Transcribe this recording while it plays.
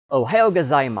Ohayou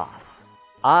gozaimasu!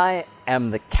 I am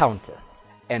the Countess,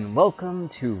 and welcome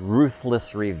to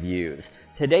Ruthless Reviews.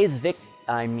 Today's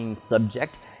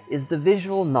subject is the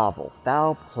visual novel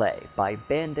Foul Play by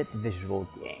Bandit Visual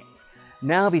Games.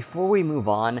 Now, before we move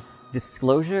on,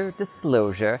 disclosure,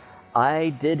 I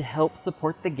did help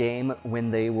support the game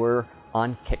when they were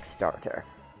on Kickstarter.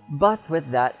 But with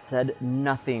that said,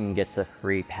 nothing gets a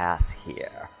free pass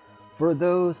here. For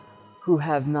those who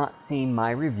have not seen my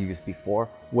reviews before,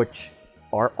 which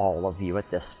are all of you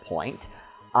at this point,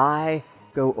 I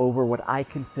go over what I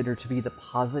consider to be the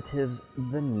positives,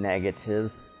 the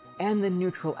negatives, and the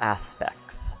neutral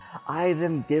aspects. I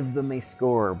then give them a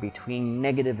score between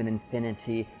negative and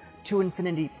infinity to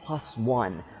infinity plus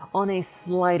 1 on a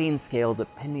sliding scale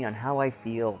depending on how I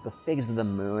feel, the phase of the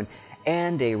moon,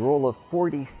 and a roll of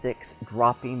 46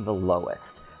 dropping the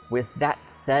lowest. With that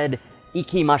said,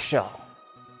 ikimashou!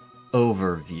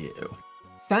 Overview.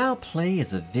 Foul Play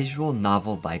is a visual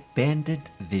novel by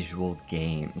Bandit Visual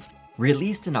Games,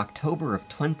 released in October of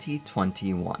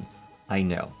 2021. I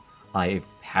know, I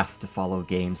have to follow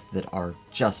games that are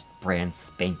just brand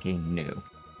spanking new.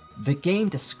 The game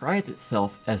describes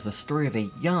itself as the story of a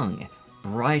young,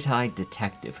 bright-eyed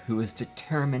detective who is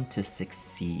determined to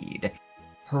succeed.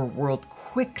 Her world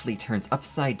quickly turns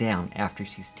upside down after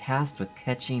she's tasked with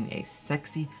catching a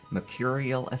sexy,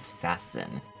 mercurial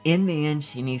assassin. In the end,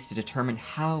 she needs to determine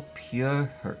how pure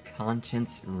her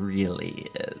conscience really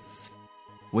is.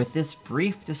 With this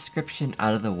brief description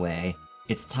out of the way,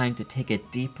 it's time to take a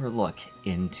deeper look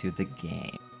into the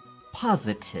game.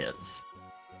 Positives.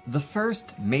 The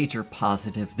first major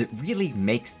positive that really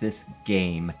makes this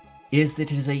game is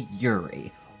that it is a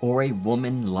Yuri, or a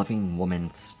woman-loving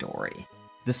woman story.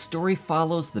 The story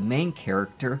follows the main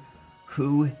character,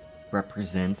 who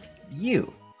represents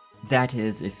you. That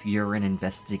is, if you're an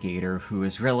investigator who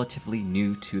is relatively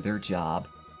new to their job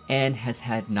and has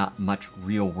had not much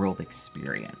real-world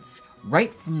experience.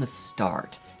 Right from the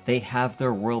start, they have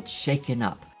their world shaken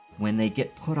up when they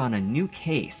get put on a new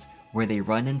case where they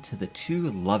run into the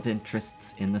two love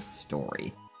interests in the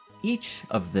story. Each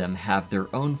of them have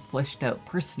their own fleshed-out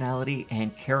personality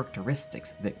and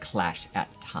characteristics that clash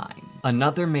at times.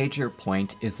 Another major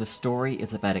point is the story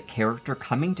is about a character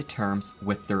coming to terms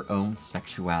with their own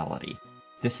sexuality.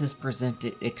 This is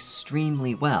presented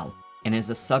extremely well, and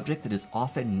is a subject that is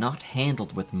often not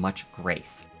handled with much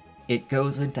grace. It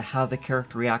goes into how the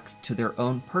character reacts to their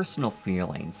own personal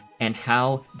feelings, and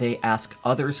how they ask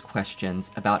others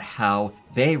questions about how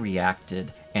they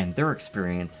reacted and their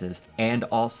experiences, and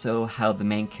also how the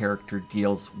main character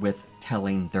deals with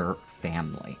telling their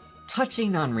family.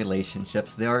 Touching on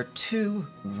relationships, there are two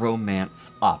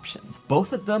romance options.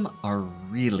 Both of them are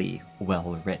really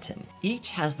well written. Each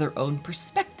has their own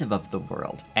perspective of the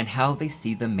world, and how they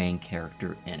see the main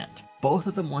character in it. Both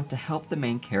of them want to help the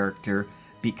main character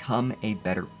become a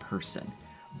better person,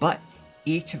 but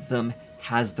each of them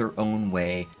has their own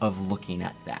way of looking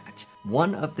at that.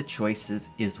 One of the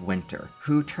choices is Winter,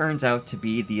 who turns out to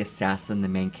be the assassin the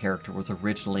main character was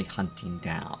originally hunting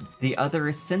down. The other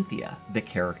is Cynthia, the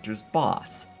character's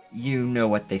boss. You know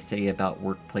what they say about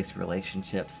workplace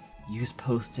relationships. Use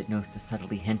post-it notes to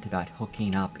subtly hint about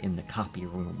hooking up in the copy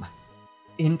room.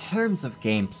 In terms of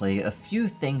gameplay, a few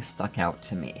things stuck out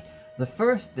to me. The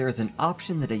first, there is an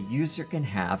option that a user can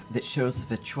have that shows if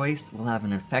a choice will have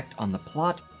an effect on the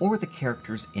plot or the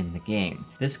characters in the game.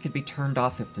 This could be turned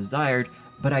off if desired,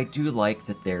 but I do like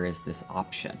that there is this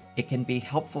option. It can be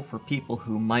helpful for people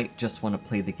who might just want to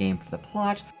play the game for the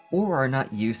plot, or are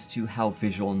not used to how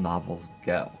visual novels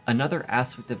go. Another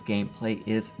aspect of gameplay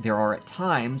is there are at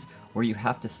times where you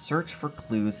have to search for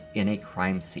clues in a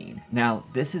crime scene. Now,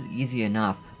 this is easy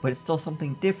enough, but it's still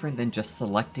something different than just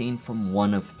selecting from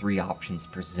one of 3 options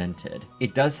presented.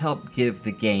 It does help give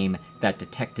the game that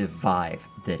detective vibe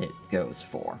that it goes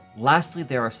for. Lastly,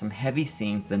 there are some heavy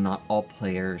scenes that not all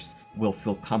players will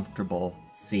feel comfortable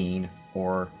seeing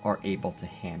or are able to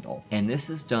handle. And this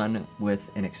is done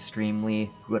with an extremely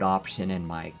good option in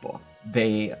my book.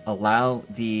 They allow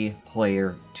the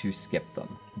player to skip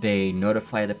them. They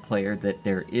notify the player that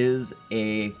there is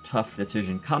a tough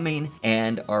decision coming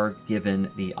and are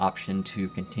given the option to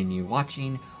continue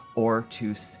watching or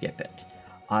to skip it.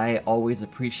 I always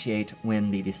appreciate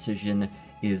when the decision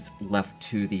is left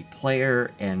to the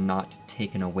player and not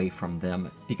taken away from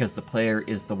them, because the player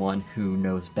is the one who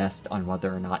knows best on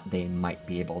whether or not they might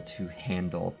be able to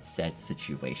handle said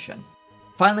situation.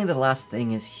 Finally, the last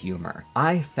thing is humor.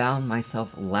 I found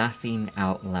myself laughing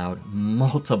out loud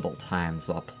multiple times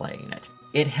while playing it.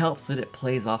 It helps that it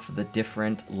plays off of the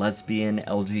different lesbian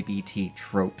LGBT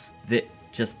tropes that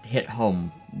just hit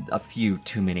home a few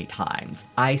too many times.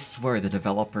 I swear the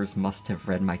developers must have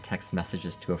read my text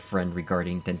messages to a friend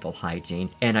regarding dental hygiene,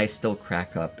 and I still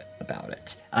crack up about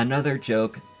it. Another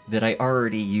joke that I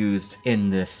already used in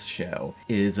this show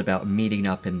is about meeting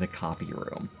up in the copy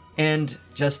room. And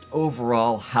just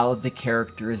overall how the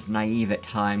character is naive at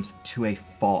times to a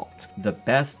fault. The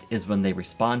best is when they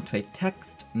respond to a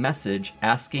text message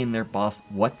asking their boss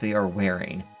what they are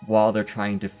wearing while they're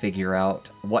trying to figure out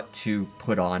what to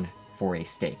put on for a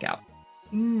stakeout.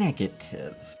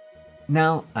 Negatives.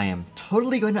 Now, I am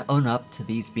totally going to own up to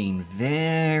these being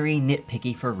very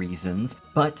nitpicky for reasons,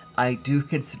 but I do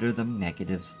consider them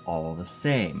negatives all the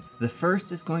same. The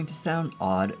first is going to sound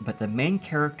odd, but the main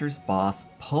character's boss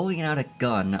pulling out a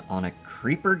gun on a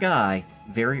creeper guy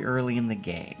very early in the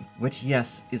game, which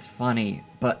yes, is funny,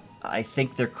 but I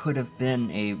think there could have been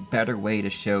a better way to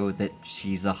show that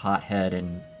she's a hothead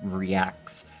and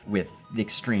reacts with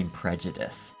extreme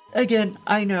prejudice. Again,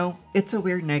 I know, it's a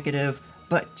weird negative,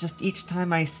 but just each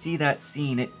time I see that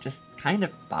scene, it just kind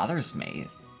of bothers me.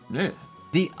 Ugh.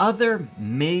 The other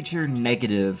major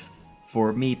negative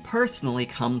for me personally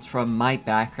comes from my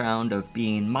background of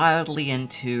being mildly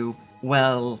into,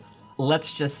 well,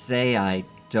 let's just say I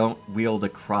don't wield a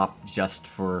crop just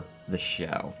for the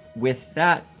show. With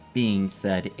that being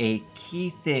said, a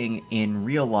key thing in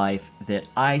real life that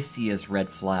I see as red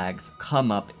flags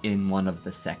come up in one of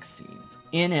the sex scenes.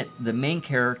 In it, the main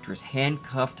character is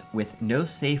handcuffed with no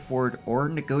safe word or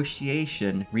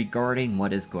negotiation regarding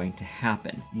what is going to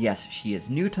happen. Yes, she is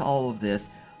new to all of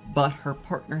this, but her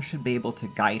partner should be able to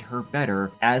guide her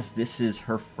better as this is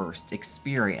her first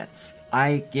experience.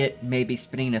 I get maybe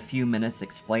spending a few minutes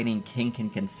explaining kink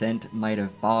and consent might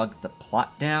have bogged the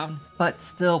plot down, but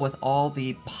still with all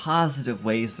the positive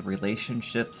ways the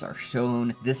relationships are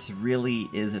shown, this really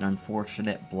is an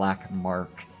unfortunate black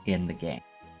mark in the game.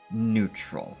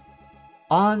 Neutral.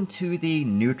 On to the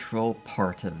neutral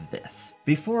part of this.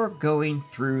 Before going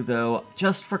through though,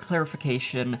 just for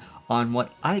clarification on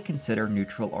what I consider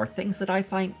neutral are things that I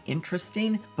find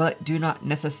interesting, but do not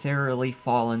necessarily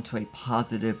fall into a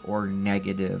positive or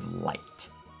negative light.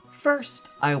 First,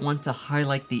 I want to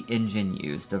highlight the engine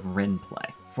used of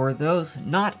Renplay. For those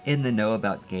not in the know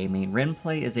about gaming,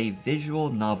 Renplay is a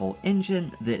visual novel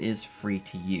engine that is free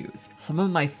to use. Some of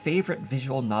my favorite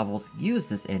visual novels use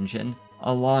this engine,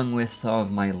 along with some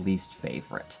of my least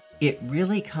favorite. It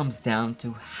really comes down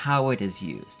to how it is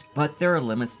used, but there are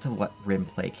limits to what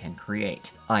Renplay can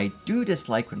create. I do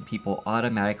dislike when people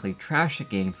automatically trash a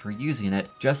game for using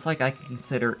it, just like I can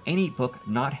consider any book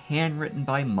not handwritten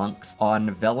by monks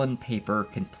on vellum paper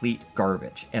complete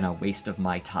garbage and a waste of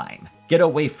my time. Get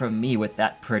away from me with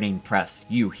that printing press,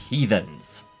 you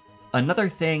heathens! Another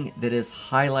thing that is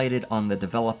highlighted on the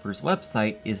developer's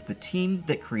website is the team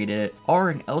that created it are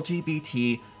an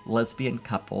LGBT lesbian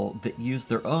couple that use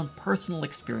their own personal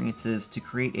experiences to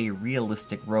create a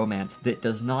realistic romance that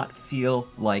does not feel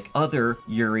like other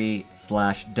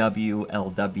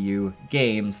Yuri/WLW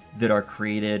games that are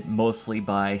created mostly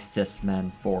by cis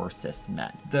men for cis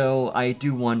men. Though I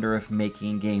do wonder if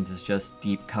making games is just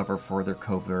deep cover for their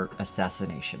covert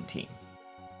assassination team.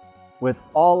 With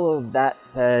all of that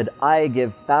said, I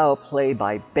give Foul Play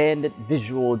by Bandit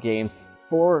Visual Games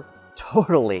 4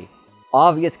 totally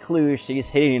obvious clues she's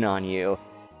hitting on you,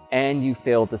 and you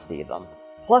fail to see them,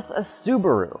 plus a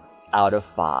Subaru out of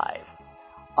 5.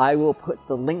 I will put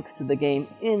the links to the game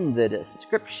in the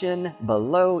description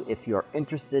below if you're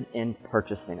interested in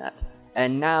purchasing it.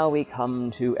 And now we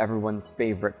come to everyone's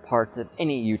favorite part of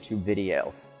any YouTube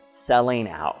video, selling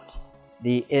out.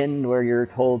 The end where you're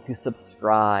told to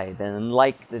subscribe and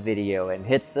like the video and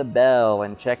hit the bell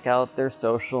and check out their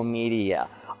social media.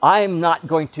 I'm not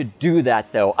going to do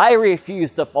that though. I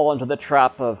refuse to fall into the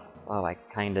trap of, oh, I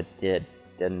kinda did,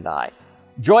 didn't I?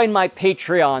 Join my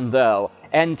Patreon though,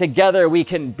 and together we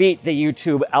can beat the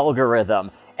YouTube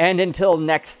algorithm. And until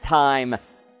next time,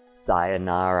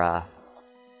 sayonara.